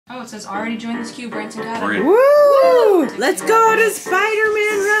Oh, it says already joined this queue. Branson got it. Woo! Let's go to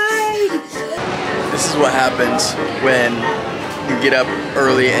Spider-Man ride! This is what happens when you get up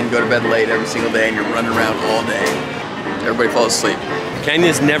early and go to bed late every single day and you're running around all day. Everybody falls asleep.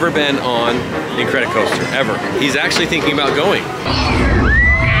 Kenya's never been on Increda Coaster, ever. He's actually thinking about going.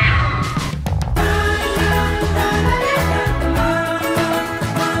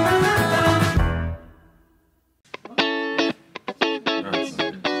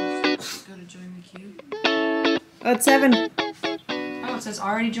 Oh, it's 7. Oh, it says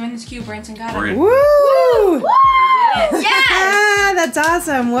already joined this queue. Branson got it. Woo! Woo! Yes! That's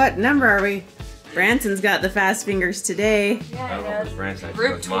awesome. What number are we? Branson's got the fast fingers today. Yeah,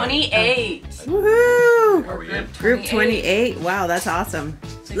 Group 28. Woohoo! Group 28. Wow, that's awesome.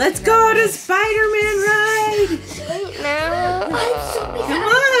 Let's go to Spider-Man ride! Right now. Come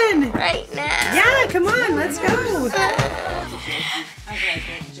on! Right now. Yeah, come on, let's go.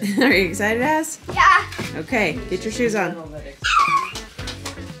 Are you excited, Ass? Yeah. Okay, get your shoes on. We're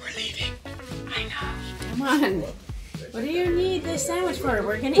leaving. I know. Come on. What do you need this sandwich for?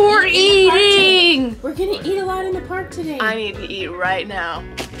 We're gonna eating. We're gonna eat a lot in the park today. I need to eat right now.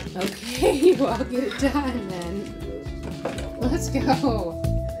 Okay, well, I'll get it done then. Let's go.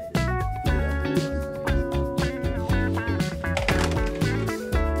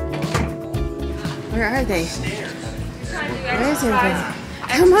 Where are they? Where is everybody?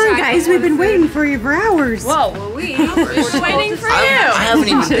 Come on, guys, we've been waiting for you for hours. Whoa, well, we're waiting for you. I haven't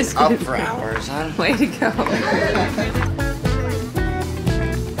even been up for hours. Way to go.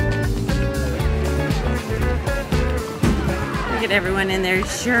 Look at everyone in their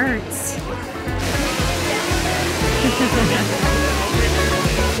shirts.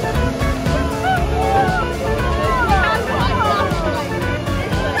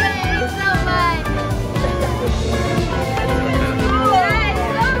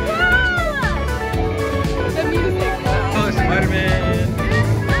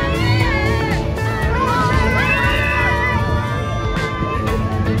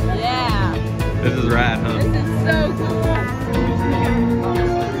 This is rad, huh? This is so cool.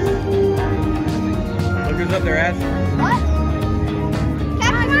 Look who's up there, Ass. What?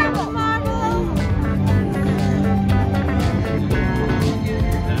 Captain Marvel.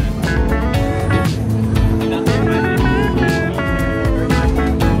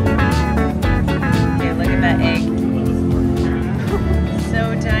 Okay, look at that egg. So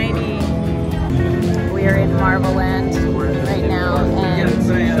tiny. We are in Marvel Land right now,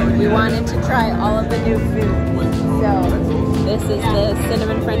 and we wanted to try all of the new food. So this is the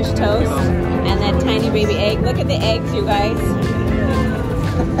cinnamon French toast and that tiny baby egg. Look at the eggs, you guys. I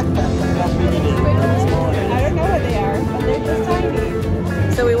don't know what they are, but they're just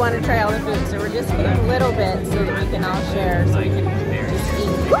tiny. So we want to try all the food. So we're just eating a little bit so that we can all share, so we can just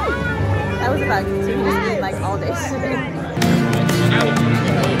eat. That was a bug. So we just eat like all day.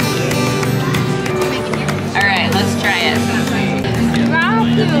 All right, let's try it. Wow.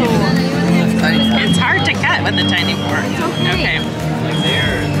 It's hard to cut with the tiny fork. Okay.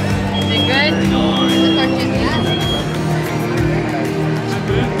 Is it good?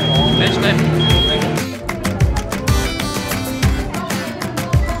 That's good.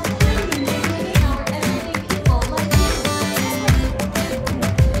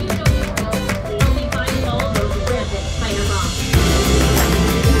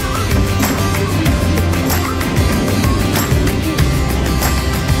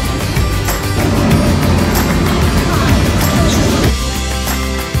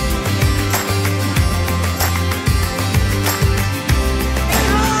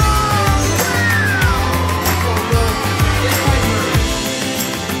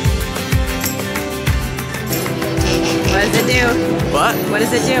 What does it do? What? What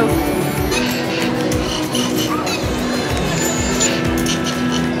does it do?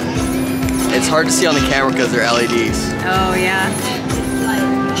 It's hard to see on the camera because they're LEDs. Oh, yeah.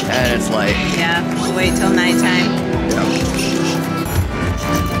 And it's light. Yeah, we'll wait till nighttime.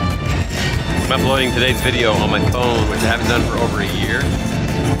 I'm uploading today's video on my phone, which I haven't done for over a year,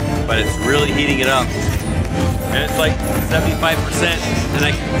 but it's really heating it up. And it's like 75%, and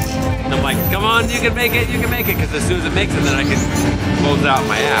I'm like, come on, you can make it, because as soon as it makes it, then I can close out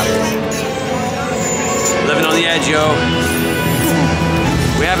my app. Living on the edge, yo.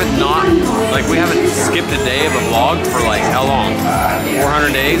 We haven't skipped a day of a vlog for like how long?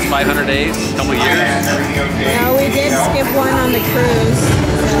 400 days, 500 days, a couple years? No, we did skip one on the cruise.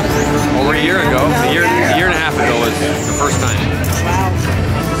 Over a year ago, a year and a half ago was the first time. Wow.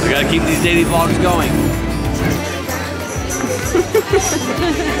 We gotta keep these daily vlogs going.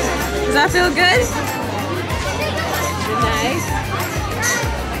 Does that feel good? Nice.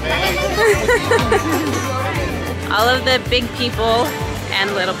 All of the big people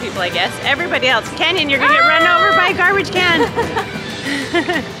and little people, I guess. Everybody else. Canyon, you're gonna get run over by a garbage can.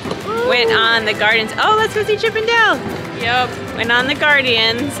 Went on the Guardians. Oh, let's go see Chip and Dale. Yep. Went on the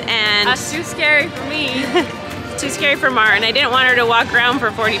Guardians and... That's too scary for me. Too scary for Mar, and I didn't want her to walk around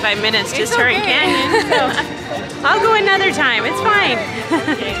for 45 minutes just her and Canyon. So I'll go another time. It's fine.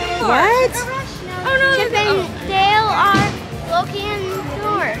 What? Oh no. Chip and Dale are looking in the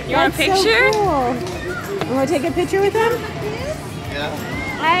door. You want a picture? So cool. You want to take a picture with them?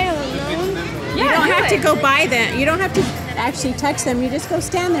 I don't know. You don't have to go by them. You don't have to actually touch them. You just go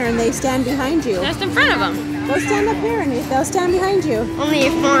stand there and they stand behind you. Just in front of them. Go stand up here and they'll stand behind you. Only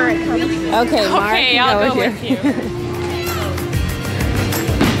if Mara comes. Okay, Mara, Okay, I'll go with you.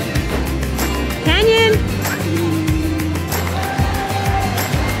 Canyon!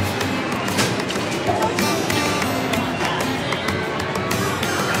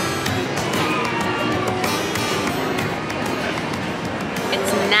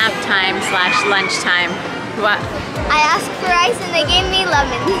 It's nap time / lunchtime. What? I asked for rice and they gave me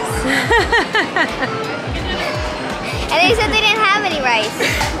lemons. And they said they didn't have any rice.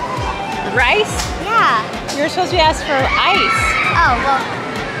 Rice? Yeah. You were supposed to be asked for ice. Oh, well.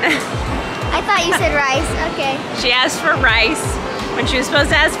 I thought you said rice. Okay. She asked for rice when she was supposed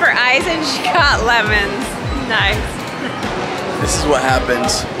to ask for ice, and she got lemons. Nice. This is what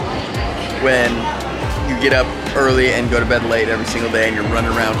happens when you get up early and go to bed late every single day and you're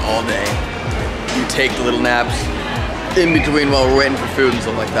running around all day. You take the little naps in between while we're waiting for food and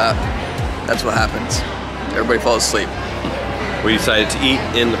stuff like that. That's what happens. Everybody falls asleep. We decided to eat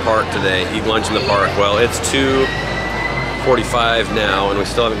in the park today, eat lunch in the park. Well, it's 2:45 now and we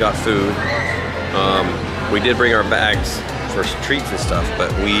still haven't got food. We did bring our bags for treats and stuff, but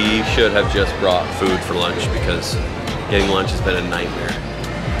we should have just brought food for lunch because getting lunch has been a nightmare,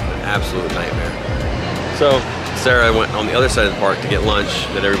 an absolute nightmare. So Sarah went on the other side of the park to get lunch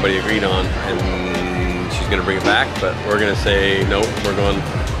that everybody agreed on, and she's gonna bring it back, but we're gonna say nope, we're going.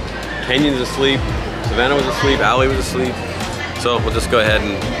 Canyon's asleep, Savannah was asleep, Allie was asleep, so we'll just go ahead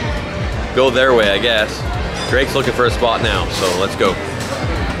and go their way, I guess. Drake's looking for a spot now, so let's go.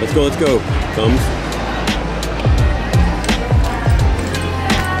 Let's go, let's go. Thumbs.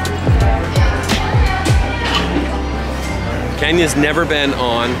 Canyon's never been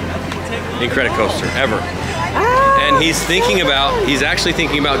on Increda Coaster, ever. And he's actually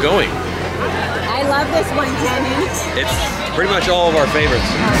thinking about going. I love this one, Canyon. It's pretty much all of our favorites.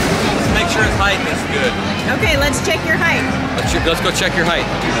 Let's make sure his height is good. Okay, let's check your height. Let's go check your height.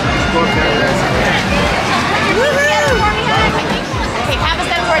 Woohoo! Okay, have a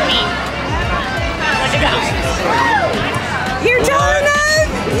step toward me. Where'd you go? You're tall enough!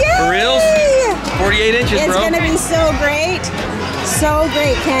 Yay! For reals? 48 inches, It's bro. gonna be so great. So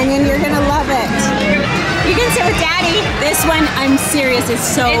great, Canyon. You're gonna love it. You can sit with Daddy. This one, I'm serious, it's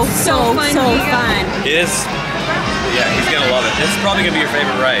so fun. It is. Yeah, he's gonna love it. This is probably gonna be your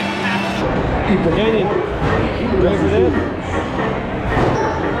favorite ride. Canyon, ready for this?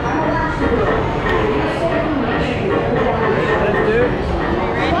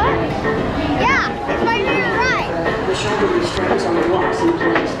 What? Yeah, it's my favorite ride. The shoulder restraints on the blocks in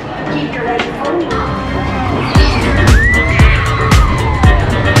place. Keep your head forward.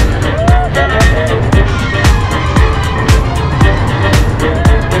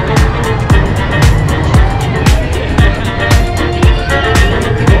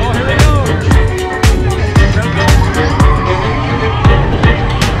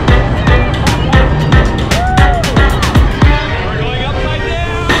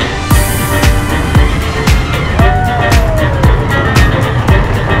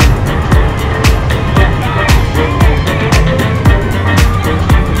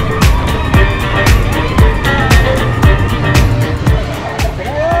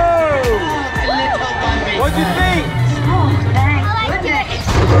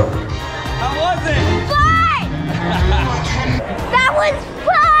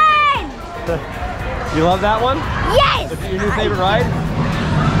 You love that one? Yes! Is it your new favorite ride?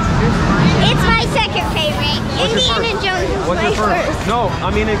 It's my second favorite. Indiana Jones is What's my your first? No,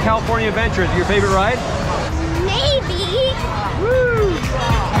 I mean in California Adventure. Is it your favorite ride? Maybe. Woo!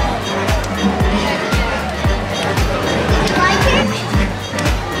 Like it?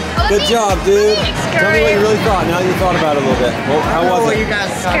 Good job, dude. Tell me what you really thought. Now that you thought about it a little bit. Well, how was it?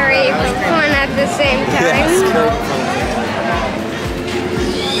 Scary but fun at the same time. Yeah, scary.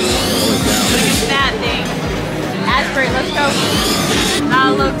 That thing. Asbury, let's go.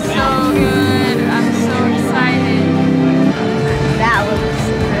 That looks so good. I'm so excited. That looks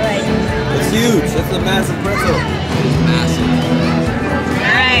good. It's huge. It's a massive pretzel. It's massive.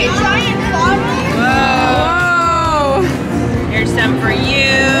 Alright. Giant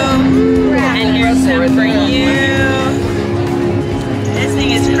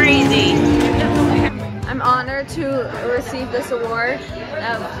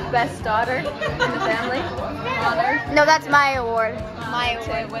best daughter in the family. Honor. No, that's my award. My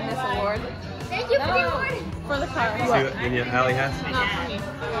To award. win this award. Thank you for the award. For the car. See what Allie has?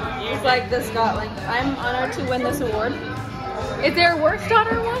 It's like the Scotland. I'm honored to win this award. Is there a worst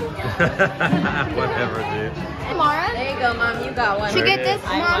daughter one? Whatever, dude. Mara, There you go, Mom. You got one. to get this,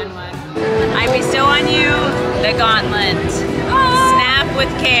 I Mom. won one. I bestow on you the gauntlet. Snap with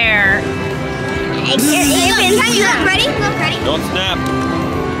care. You look ready? Look ready? Don't snap.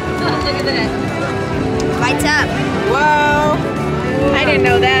 Look at that. Lights up. Whoa. I didn't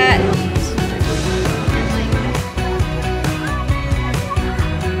know that.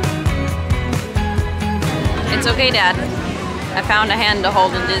 It's okay, Dad. I found a hand to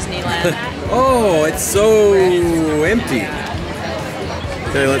hold in Disneyland. Oh, it's so empty.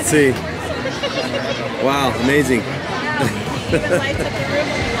 Okay, let's see. Wow, amazing.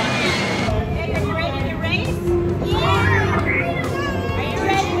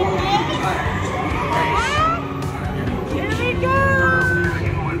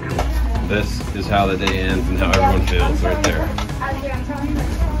 This is how the day ends and how everyone feels right there.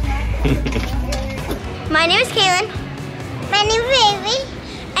 My name is Kaylin. My name is Bailey.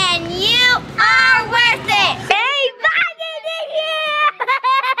 And you are worth it.